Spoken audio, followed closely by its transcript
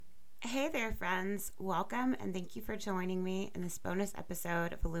Hey there, friends. Welcome and thank you for joining me in this bonus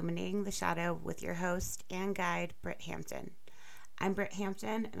episode of Illuminating the Shadow with your host and guide, Britt Hampton. I'm Britt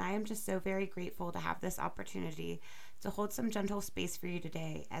Hampton, and I am just so very grateful to have this opportunity to hold some gentle space for you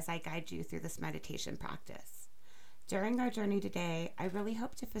today as I guide you through this meditation practice. During our journey today, I really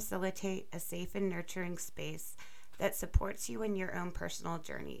hope to facilitate a safe and nurturing space that supports you in your own personal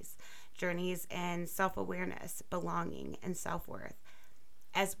journeys in self-awareness, belonging, and self-worth,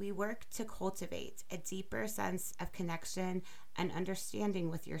 as we work to cultivate a deeper sense of connection and understanding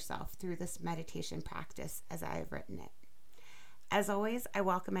with yourself through this meditation practice as I have written it. As always, I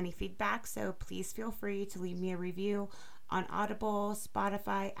welcome any feedback, so please feel free to leave me a review on Audible,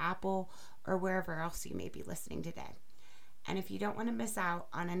 Spotify, Apple, or wherever else you may be listening today. And if you don't want to miss out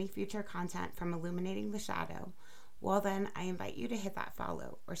on any future content from Illuminating the Shadow, well then I invite you to hit that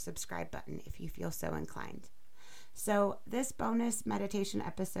follow or subscribe button if you feel so inclined. So this bonus meditation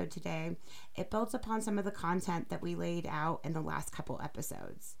episode today, it builds upon some of the content that we laid out in the last couple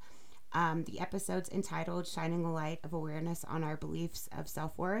episodes. The episode's entitled Shining the Light of Awareness on Our Beliefs of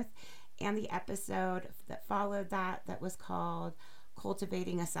Self-Worth, and the episode that followed that was called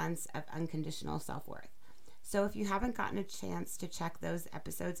Cultivating a Sense of Unconditional Self-Worth. So if you haven't gotten a chance to check those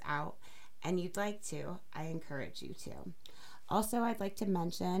episodes out and you'd like to, I encourage you to. Also, I'd like to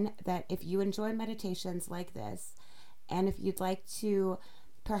mention that if you enjoy meditations like this, and if you'd like to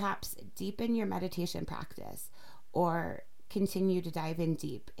perhaps deepen your meditation practice or continue to dive in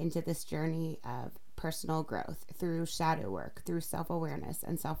deep into this journey of personal growth through shadow work, through self-awareness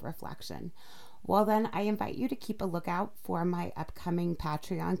and self-reflection, well then I invite you to keep a lookout for my upcoming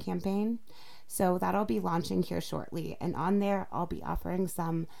Patreon campaign. So that'll be launching here shortly, and on there I'll be offering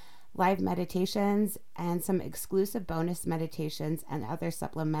some live meditations and some exclusive bonus meditations and other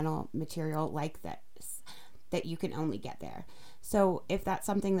supplemental material like this that you can only get there. So if that's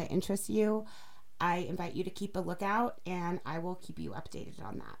something that interests you, I invite you to keep a lookout and I will keep you updated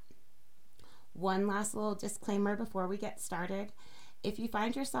on that. One last little disclaimer before we get started. If you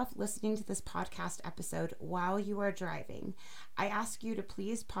find yourself listening to this podcast episode while you are driving, I ask you to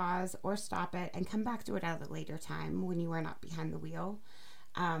please pause or stop it and come back to it at a later time when you are not behind the wheel.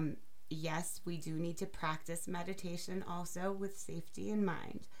 Yes, we do need to practice meditation also with safety in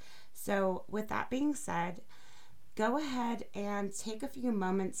mind. So with that being said, go ahead and take a few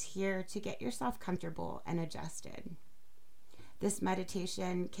moments here to get yourself comfortable and adjusted. This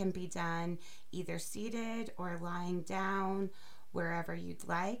meditation can be done either seated or lying down, wherever you'd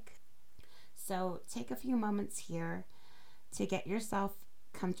like. So take a few moments here to get yourself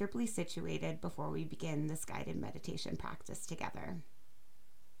comfortably situated before we begin this guided meditation practice together.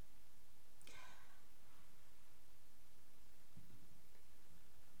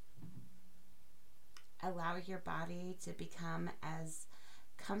 Allow your body to become as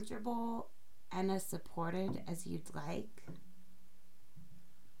comfortable and as supported as you'd like.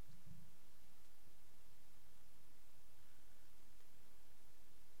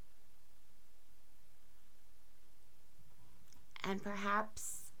 And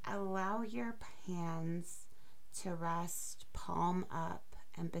perhaps allow your hands to rest palm up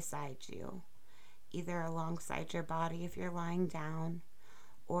and beside you, either alongside your body if you're lying down,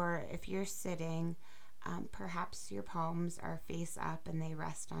 or if you're sitting, perhaps your palms are face up and they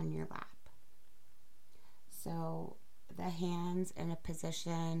rest on your lap. So the hands in a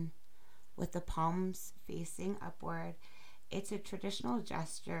position with the palms facing upward. It's a traditional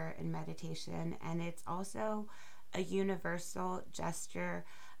gesture in meditation, and it's also a universal gesture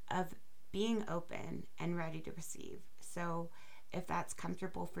of being open and ready to receive. So if that's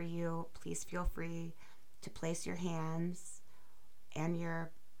comfortable for you, please feel free to place your hands and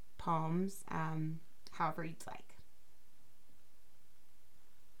your palms however you'd like.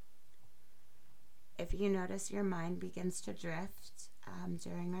 If you notice your mind begins to drift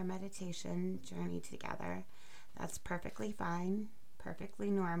during our meditation journey together, that's perfectly fine, perfectly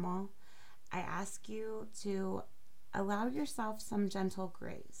normal. I ask you to allow yourself some gentle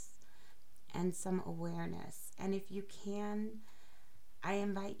grace and some awareness. And if you can, I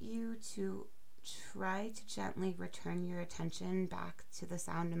invite you to try to gently return your attention back to the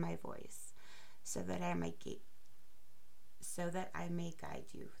sound of my voice so that I may guide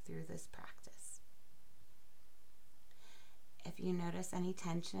you through this practice. If you notice any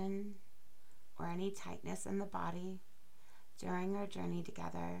tension or any tightness in the body during our journey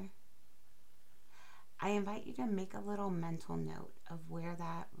together, I invite you to make a little mental note of where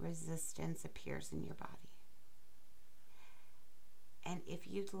that resistance appears in your body. And if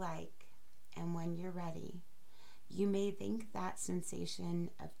you'd like, and when you're ready, you may think that sensation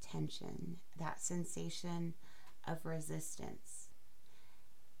of tension, that sensation of resistance,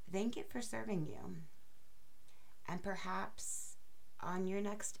 Thank it for serving you. And perhaps on your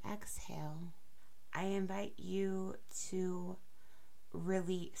next exhale, I invite you to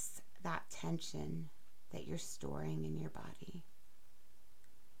release that tension that you're storing in your body.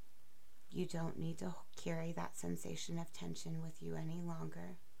 You don't need to carry that sensation of tension with you any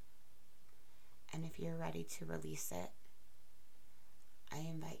longer. And if you're ready to release it, I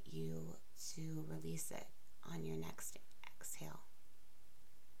invite you to release it on your next exhale.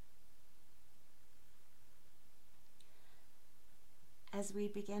 As we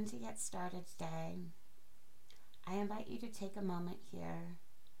begin to get started today, I invite you to take a moment here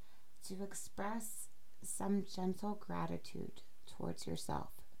to express some gentle gratitude towards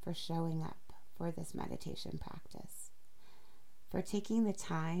yourself for showing up for this meditation practice, for taking the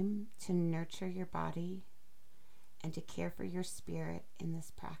time to nurture your body and to care for your spirit in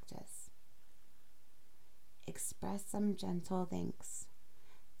this practice. Express some gentle thanks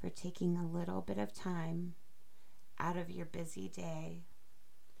for taking a little bit of time out of your busy day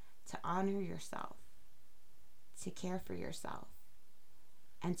to honor yourself, to care for yourself,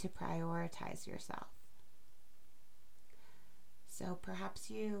 and to prioritize yourself. So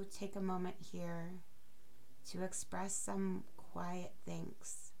perhaps you take a moment here to express some quiet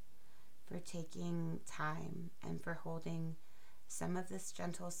thanks for taking time and for holding some of this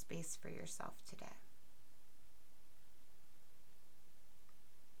gentle space for yourself today.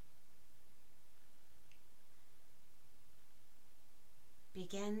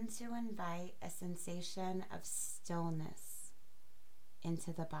 Begin to invite a sensation of stillness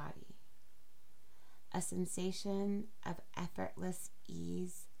into the body, a sensation of effortless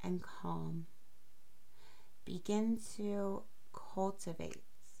ease and calm. Begin to cultivate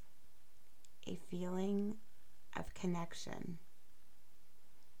a feeling of connection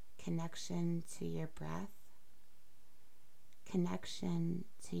to your breath, connection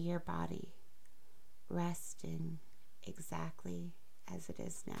to your body, resting exactly as it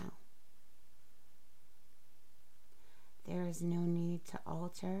is now. There is no need to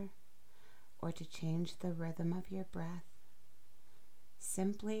alter or to change the rhythm of your breath.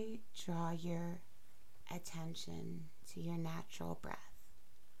 Simply draw your attention to your natural breath.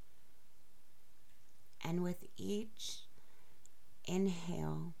 And with each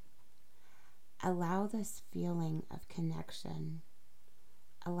inhale, allow this feeling of connection,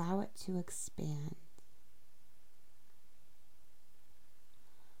 allow it to expand.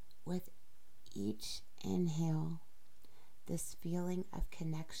 With each inhale, this feeling of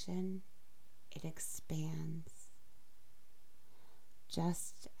connection, it expands.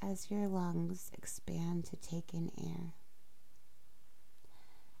 Just as your lungs expand to take in air.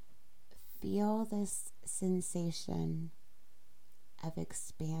 Feel this sensation of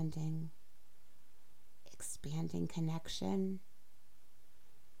expanding connection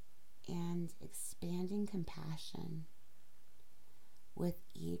and expanding compassion with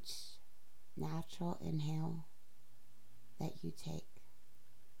each natural inhale that you take.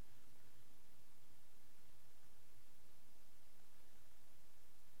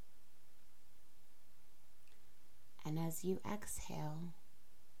 And as you exhale,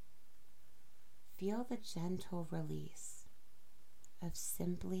 feel the gentle release of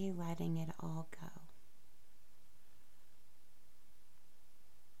simply letting it all go.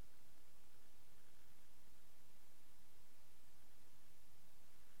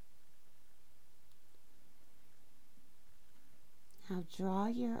 Now draw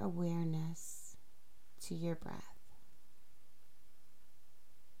your awareness to your breath.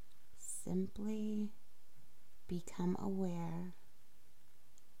 Simply become aware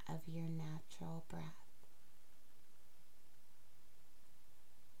of your natural breath.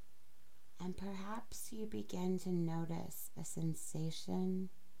 And perhaps you begin to notice a sensation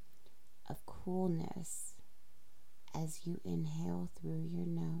of coolness as you inhale through your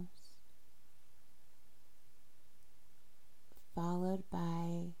nose, followed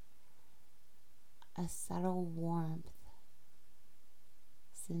by a subtle warmth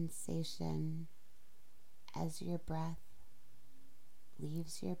sensation as your breath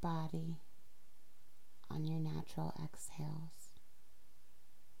leaves your body on your natural exhales.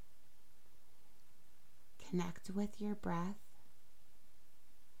 Connect with your breath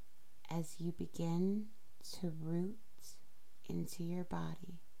as you begin to root into your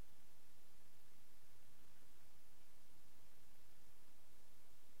body.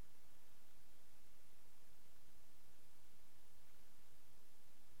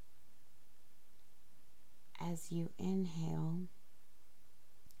 As you inhale,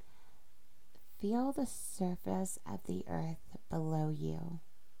 feel the surface of the earth below you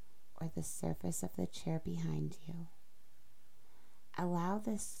or the surface of the chair behind you. Allow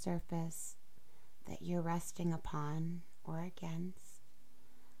this surface that you're resting upon or against,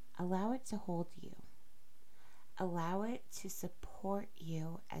 allow it to hold you. Allow it to support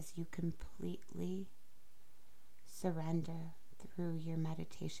you as you completely surrender through your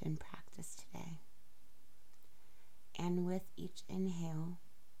meditation practice today. And with each inhale,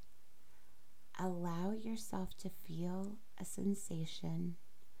 allow yourself to feel a sensation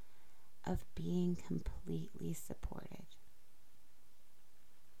of being completely supported.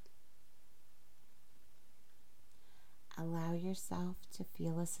 Allow yourself to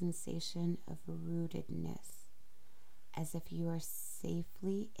feel a sensation of rootedness, as if you are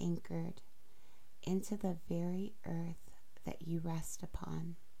safely anchored into the very earth that you rest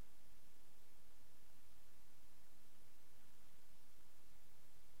upon.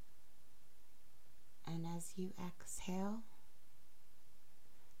 And as you exhale,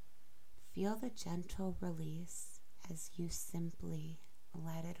 feel the gentle release as you simply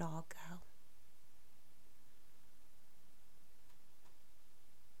let it all go.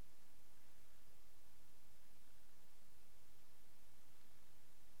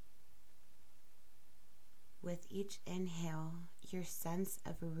 With each inhale, your sense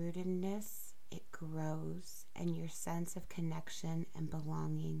of rootedness, it grows, and your sense of connection and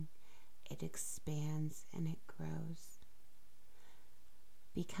belonging, it expands and it grows.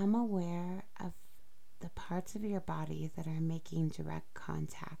 Become aware of the parts of your body that are making direct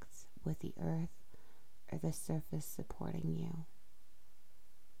contact with the earth or the surface supporting you.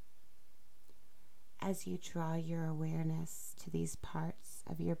 As you draw your awareness to these parts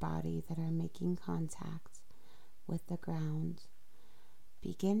of your body that are making contact with the ground,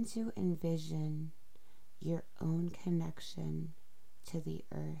 begin to envision your own connection to the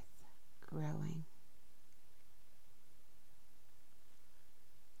earth growing.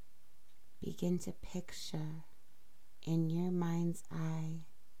 Begin to picture in your mind's eye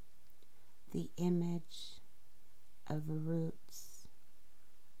the image of roots,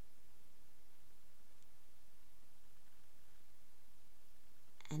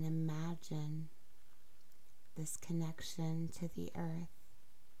 and imagine this connection to the earth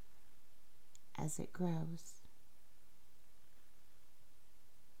as it grows.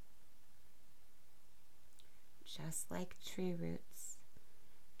 Just like tree roots,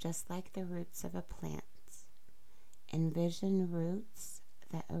 just like the roots of a plant, envision roots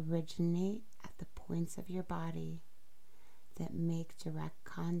that originate at the points of your body that make direct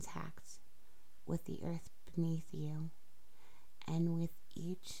contact with the earth beneath you. And with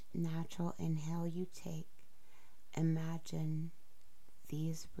each natural inhale you take, imagine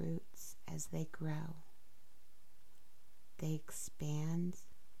these roots as they grow. They expand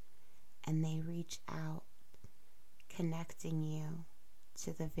and they reach out, connecting you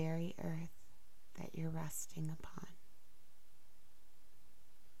to the very earth that you're resting upon.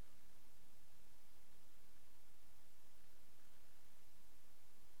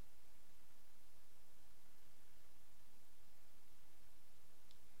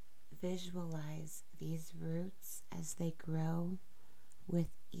 Visualize these roots as they grow with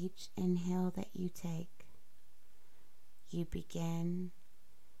each inhale that you take. You begin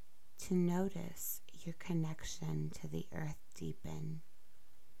to notice your connection to the earth deepen.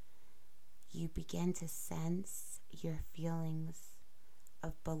 You begin to sense your feelings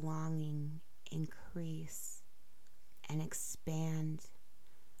of belonging increase and expand,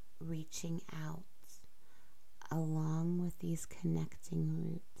 reaching out along with these connecting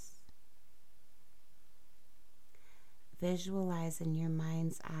roots. Visualize in your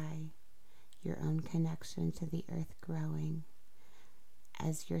mind's eye your own connection to the earth growing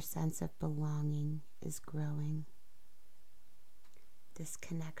as your sense of belonging is growing. This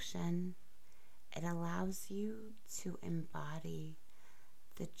connection, it allows you to embody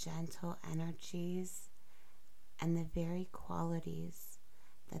the gentle energies and the very qualities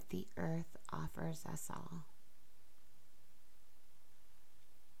that the earth offers us all.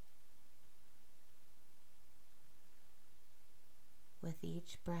 With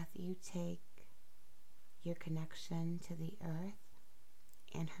each breath you take, your connection to the earth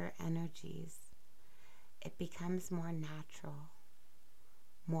and her energies, it becomes more natural,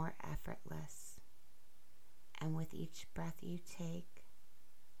 more effortless. And with each breath you take,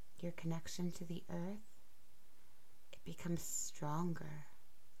 your connection to the earth, it becomes stronger,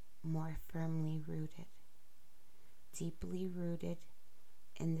 more firmly rooted, deeply rooted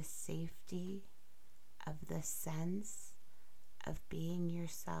in the safety of the sense of being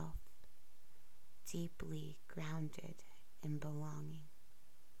yourself, deeply grounded in belonging.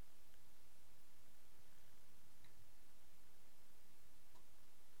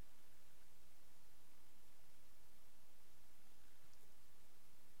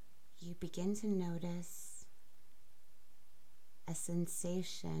 you begin to notice a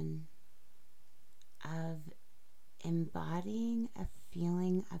sensation of embodying a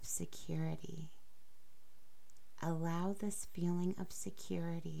feeling of security. Allow this feeling of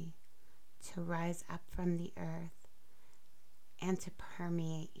security to rise up from the earth and to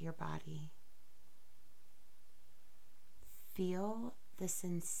permeate your body. Feel the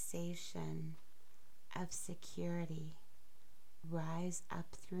sensation of security rise up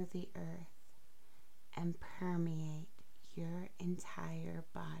through the earth and permeate your entire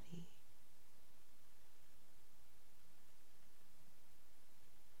body.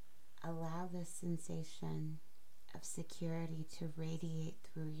 Allow this sensation of security to radiate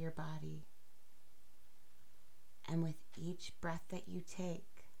through your body. And with each breath that you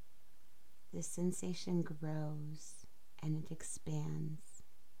take, this sensation grows and it expands.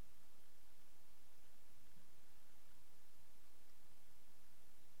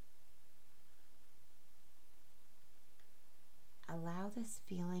 Allow this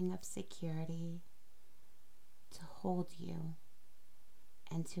feeling of security to hold you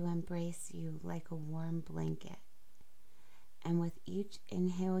and to embrace you like a warm blanket. And with each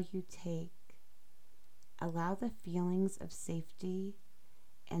inhale you take, allow the feelings of safety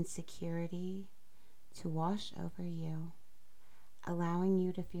and security to wash over you, allowing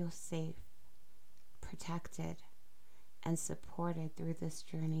you to feel safe, protected, and supported through this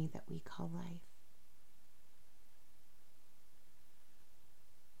journey that we call life.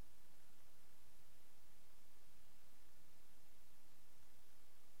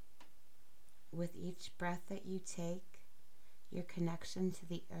 With each breath that you take, your connection to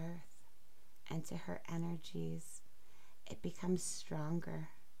the earth and to her energies, it becomes stronger.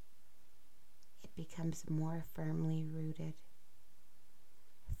 It becomes more firmly rooted.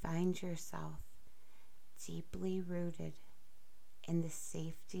 Find yourself deeply rooted in the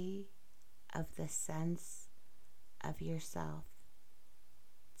safety of the sense of yourself,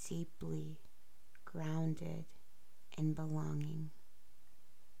 deeply grounded in belonging.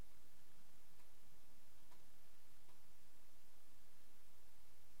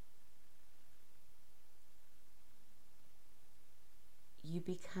 You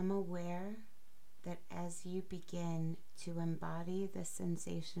become aware that as you begin to embody the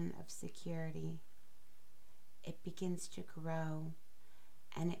sensation of security, it begins to grow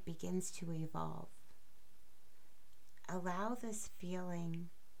and it begins to evolve. Allow this feeling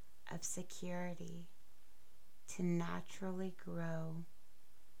of security to naturally grow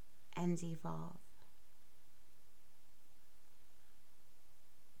and evolve.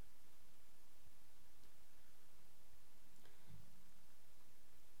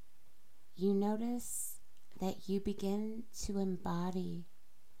 You notice that you begin to embody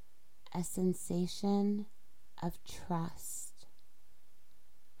a sensation of trust.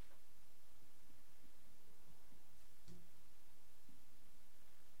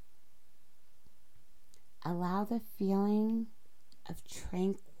 Allow the feeling of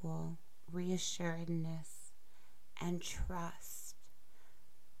tranquil reassuredness and trust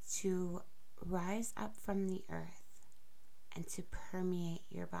to rise up from the earth and to permeate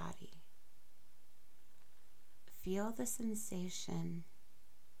your body. Feel the sensation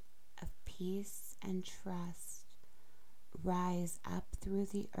of peace and trust rise up through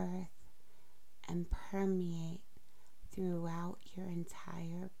the earth and permeate throughout your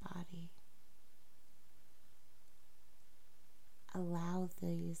entire body. Allow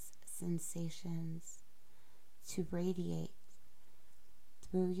these sensations to radiate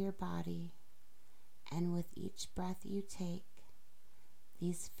through your body, and with each breath you take,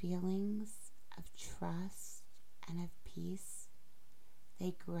 these feelings of trust and of peace,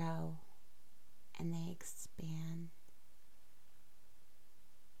 they grow and they expand.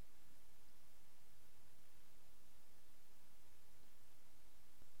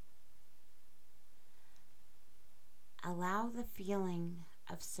 Allow the feeling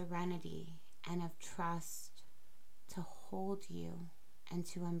of serenity and of trust to hold you and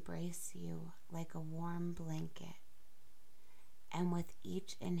to embrace you like a warm blanket. And with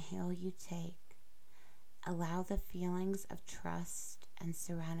each inhale you take, allow the feelings of trust and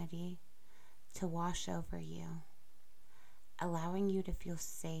serenity to wash over you, allowing you to feel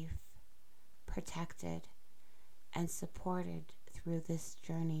safe, protected, and supported through this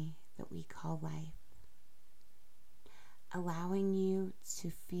journey that we call life. Allowing you to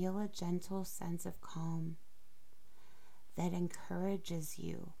feel a gentle sense of calm that encourages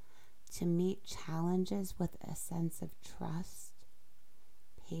you to meet challenges with a sense of trust,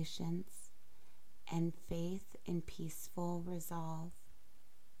 patience, and faith in peaceful resolve.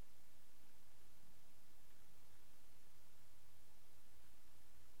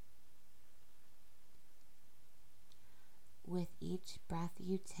 each breath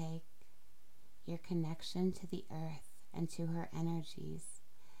you take, your connection to the earth and to her energies,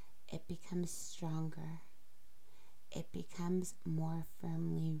 it becomes stronger. It becomes more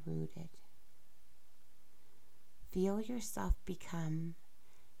firmly rooted. Feel yourself become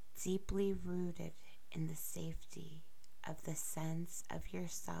deeply rooted in the safety of the sense of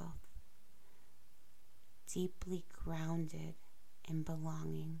yourself, deeply grounded in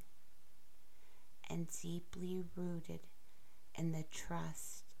belonging, and deeply rooted in the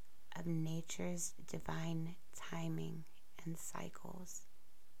trust of nature's divine timing and cycles.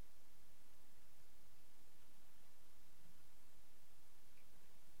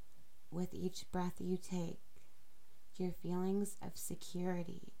 With each breath you take, your feelings of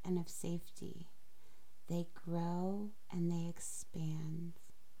security and of safety, they grow and they expand.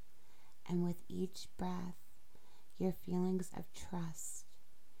 And with each breath, your feelings of trust,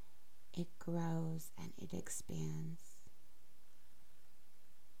 it grows and it expands.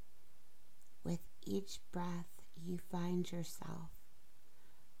 With each breath, you find yourself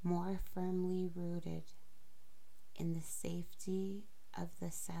more firmly rooted in the safety of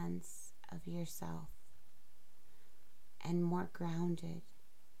the sense of yourself and more grounded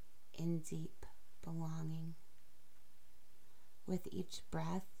in deep belonging. With each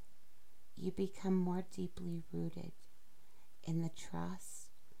breath, you become more deeply rooted in the trust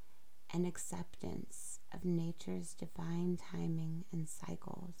and acceptance of nature's divine timing and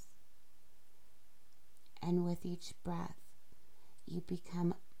cycles. And with each breath, you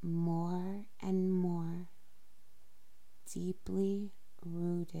become more and more deeply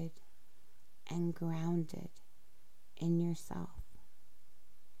rooted and grounded in yourself.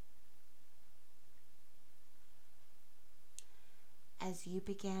 As you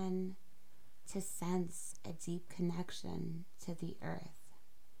begin to sense a deep connection to the earth,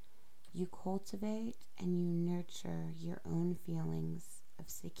 you cultivate and you nurture your own feelings of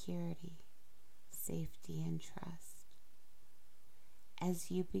security, safety, and trust.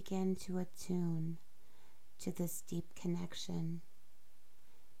 As you begin to attune to this deep connection,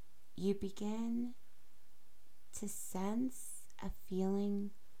 you begin to sense a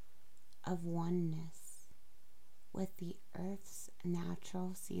feeling of oneness with the earth's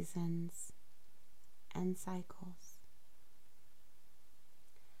natural seasons and cycles.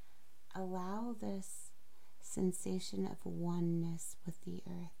 Allow this sensation of oneness with the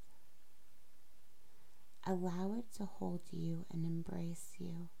earth. Allow it to hold you and embrace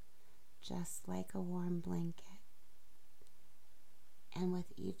you just like a warm blanket. And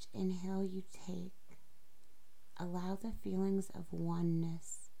with each inhale you take, allow the feelings of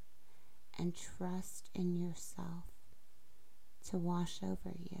oneness and trust in yourself to wash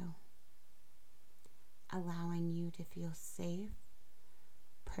over you, allowing you to feel safe,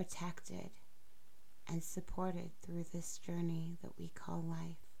 protected, and supported through this journey that we call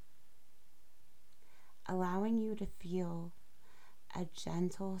life. Allowing you to feel a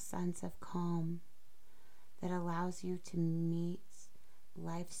gentle sense of calm that allows you to meet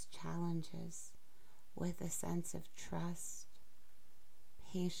life's challenges with a sense of trust,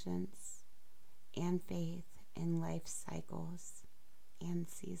 patience, and faith in life's cycles and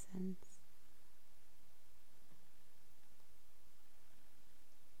seasons.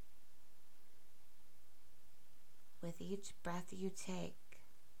 With each breath you take,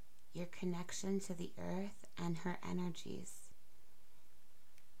 your connection to the earth and her energies,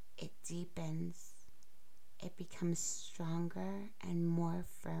 it deepens. It becomes stronger and more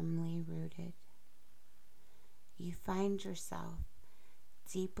firmly rooted. You find yourself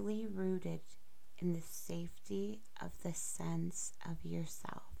deeply rooted in the safety of the sense of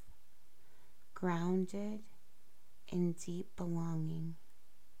yourself, grounded in deep belonging,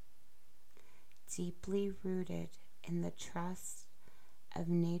 deeply rooted in the trust of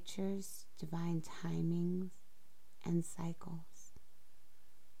nature's divine timings and cycles.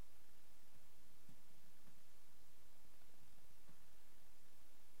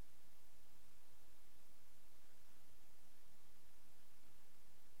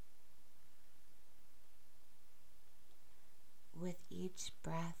 With each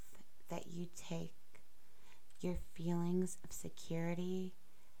breath that you take, your feelings of security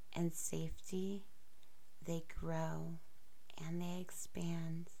and safety, they grow and they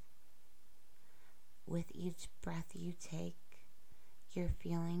expand. With each breath you take, your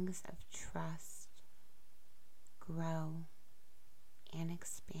feelings of trust grow and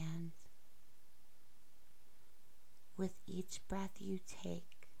expand. With each breath you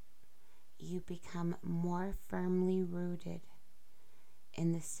take, you become more firmly rooted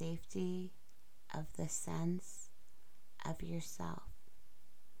in the safety of the sense of yourself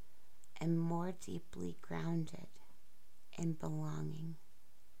and more deeply grounded and belonging.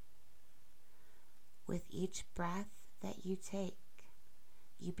 With each breath that you take,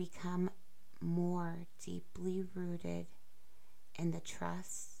 you become more deeply rooted in the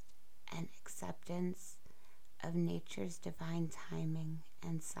trust and acceptance of nature's divine timing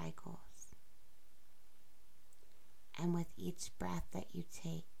and cycles. And with each breath that you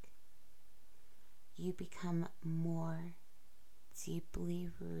take, you become more deeply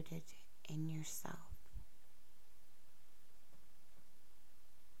rooted in yourself.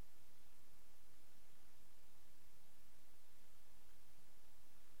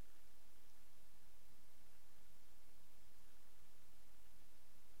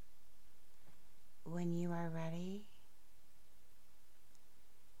 When you are ready,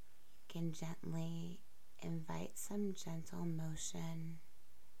 you can gently invite some gentle motion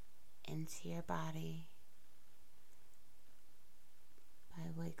into your body by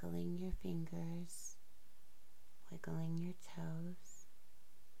wiggling your fingers, wiggling your toes,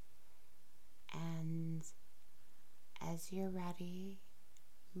 and as you're ready,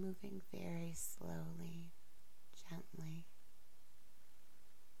 moving very slowly, gently.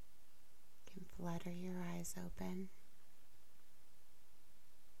 You can flutter your eyes open.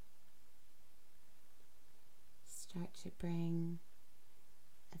 Start to bring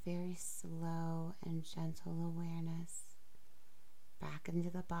a very slow and gentle awareness back into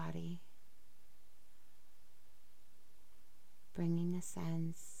the body, bringing a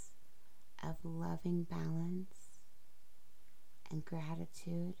sense of loving balance and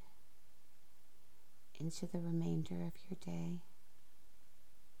gratitude into the remainder of your day.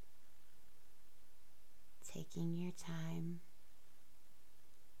 Taking your time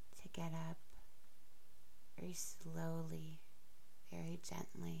to get up very slowly, very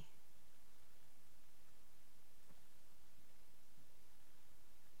gently.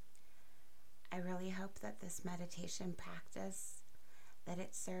 I really hope that this meditation practice, that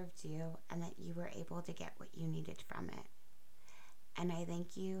it served you and that you were able to get what you needed from it. And I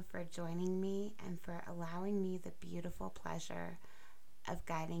thank you for joining me and for allowing me the beautiful pleasure of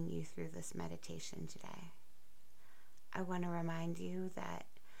guiding you through this meditation today. I want to remind you that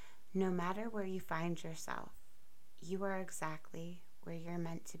no matter where you find yourself, you are exactly where you're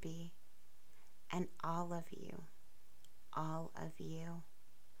meant to be. And all of you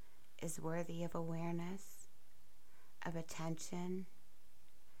is worthy of awareness, of attention,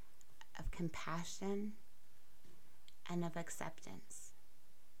 of compassion, and of acceptance.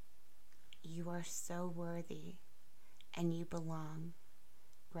 You are so worthy, and you belong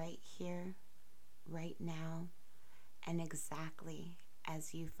right here, right now, and exactly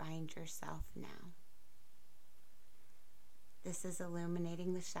as you find yourself now. This is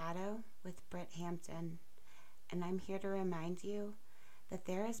Illuminating the Shadow with Britt Hampton, and I'm here to remind you that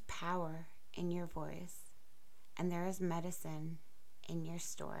there is power in your voice, and there is medicine in your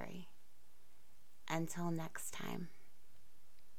story. Until next time.